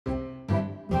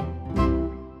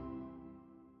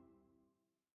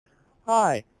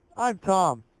Hi, I'm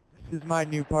Tom. This is my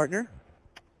new partner.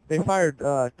 They fired,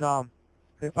 Tom.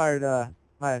 They fired,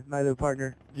 my little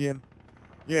partner, Jim.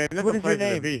 Yeah, it's What a is your pleasure to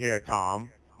name? be here, Tom.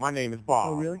 My name is Bob.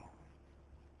 Oh, really?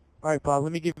 Alright, Bob,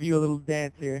 let me give you a little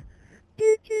dance here.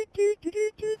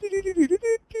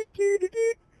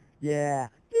 Yeah.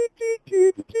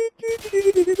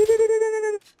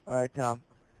 Alright, Tom.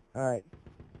 Alright.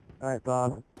 Alright,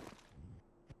 Bob.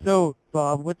 So,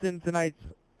 Bob, what's in tonight's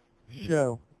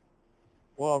show?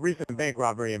 Well, a recent bank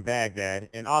robbery in Baghdad,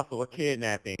 and also a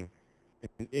kidnapping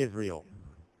in Israel.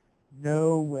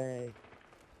 No way.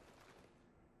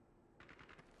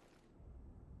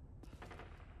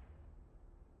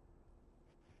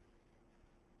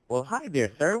 Well, hi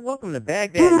there, sir. Welcome to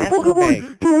Baghdad National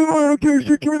Bank. Give me the money, I don't give a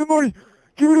shit. Give me the money.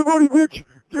 Give me the money, bitch.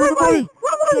 Give me the money.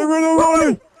 Give me the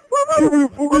money. Give me the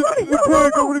fucking bank.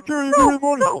 I'm gonna carry you. Give me the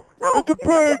money. It's the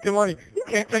bank. Take the money. You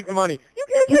can't take the money. You Give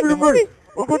can't me take the the money. money.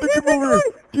 I'm about to come over here.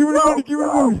 Give me the money. Give me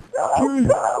the money.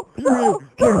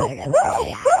 Give me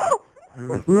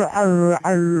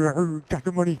got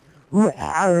the money.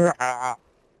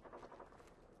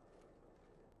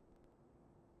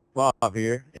 Bob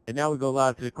here, and now we go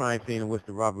live to the crime scene in which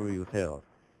the robbery was held.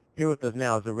 Here with us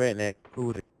now is a redneck who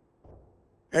was...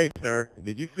 Hey, sir,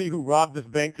 did you see who robbed this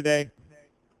bank today?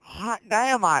 Hot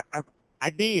damn, I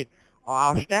did.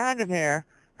 I was standing there,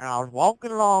 and I was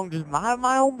walking along, just minding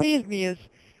my own business,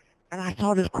 and I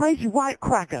saw this crazy white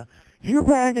cracker. He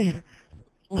ran in,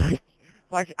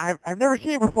 like I've never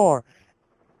seen before.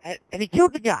 And he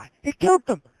killed the guy. He killed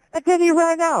him. And then he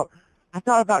ran out. I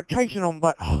thought about chasing him,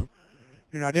 but, I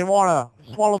didn't want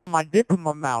to swallow my dip in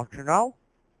my mouth,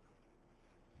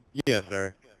 Yes,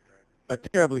 sir. A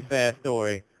terribly sad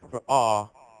story for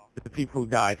all the people who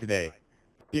died today.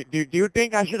 Do you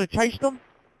think I should have chased him?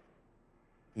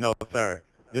 No, sir.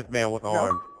 This man was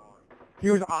armed.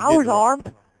 I was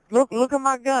armed. Look at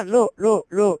my gun. Look.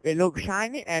 It looks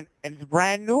shiny, and it's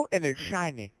brand new, and it's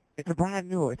shiny. It's brand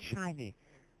new. It's shiny.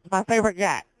 It's my favorite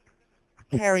gun.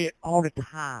 I carry it all the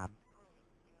time.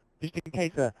 Just in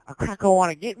case a cracker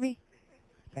want to get me?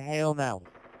 The hell no.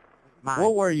 Mine.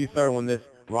 What were you, sir, when this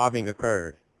robbing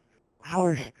occurred? I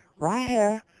was right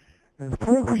here, in the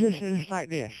perfect position just like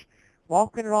this.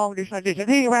 Walking along just like this, and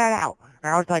he ran out.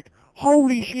 And I was like,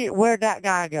 holy shit, where'd that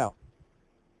guy go?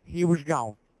 He was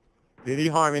gone. Did he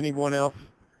harm anyone else?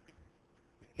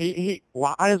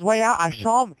 Well, on his way out, I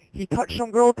saw him. He touched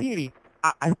some girl titty.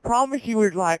 I promise he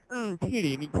was like,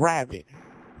 titty, and he grabbed it.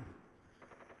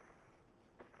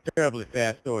 Terribly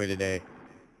sad story today.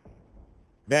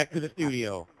 Back to the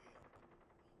studio.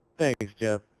 Thanks,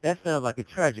 Jeff. That sounds like a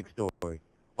tragic story.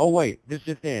 Oh, wait, this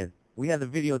just in. We have the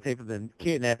videotape of the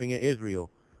kidnapping in Israel.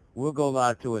 We'll go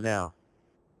live to it now.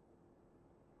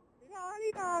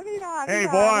 Hey,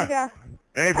 boy.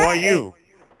 Hey, boy, you.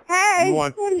 Hey. You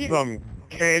want some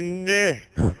candy?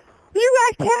 You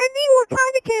got candy? What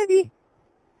kind of candy?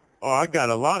 Oh, I got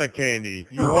a lot of candy.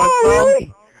 You Oh, want some?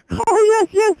 really? Oh,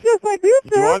 yes, I do,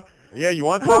 sir. You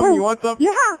want some? You want some? Yeah,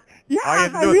 All you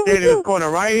have to I do is really stand in do. this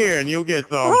corner right here and you'll get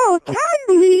some. Oh,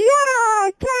 candy,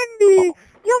 yeah, candy. Yum,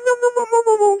 yum, yum, yum, yum,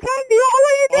 yum, yum, candy. Oh,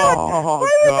 what are you doing? Oh, What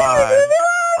are you God. doing?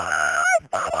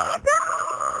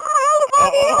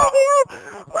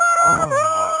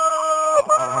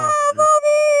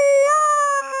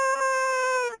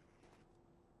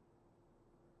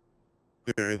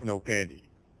 There is no candy.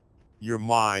 You're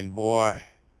mine, boy.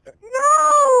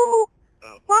 No!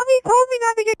 Mommy told me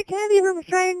not to get candy from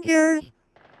strangers.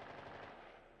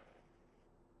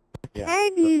 Yeah.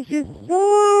 Candy is just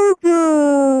so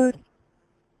good.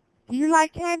 Do you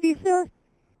like candy, sir?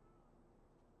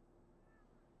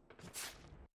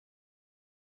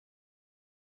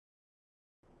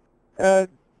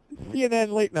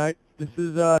 CNN Late Night. This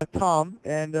is, Tom,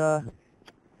 and,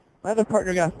 my other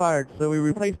partner got fired, so we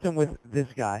replaced him with this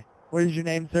guy. What is your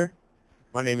name, sir?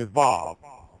 My name is Bob.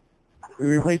 We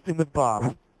replaced him with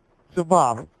Bob. So,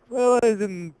 Bob, what is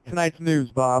in tonight's news,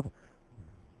 Bob?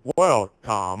 Well,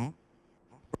 Tom,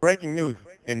 breaking news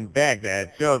in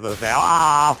Baghdad shows us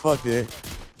that... fuck this.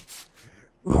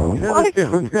 Never What?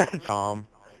 doing that, Tom.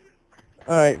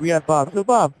 Alright, we got Bob. So,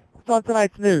 Bob, what's on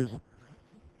tonight's news?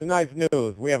 Tonight's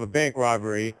news, we have a bank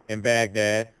robbery in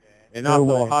Baghdad, and No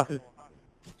also way. a hostage...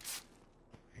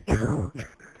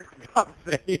 Stop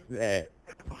saying that.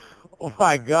 Oh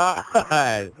my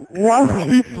God. Why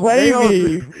would you play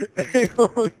me? They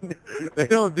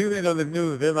don't do that on the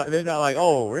news. They're not like,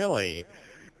 oh, really?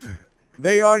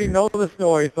 They already know the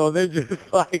story, so they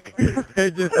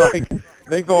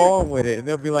go on with it, and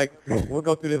they'll be like, we'll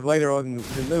go through this later on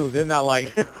the news. They're not like,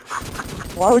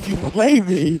 Why would you play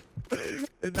me?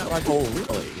 they're not like, oh,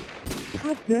 really?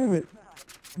 God damn it.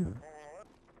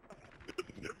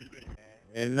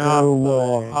 And not No the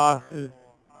way. horses.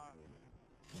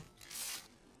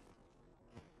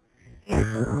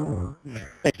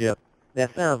 Hey, Jeff,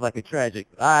 that sounds like a tragic...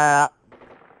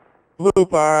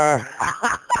 Blooper.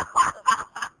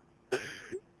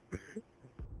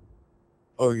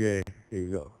 Okay, here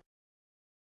you go.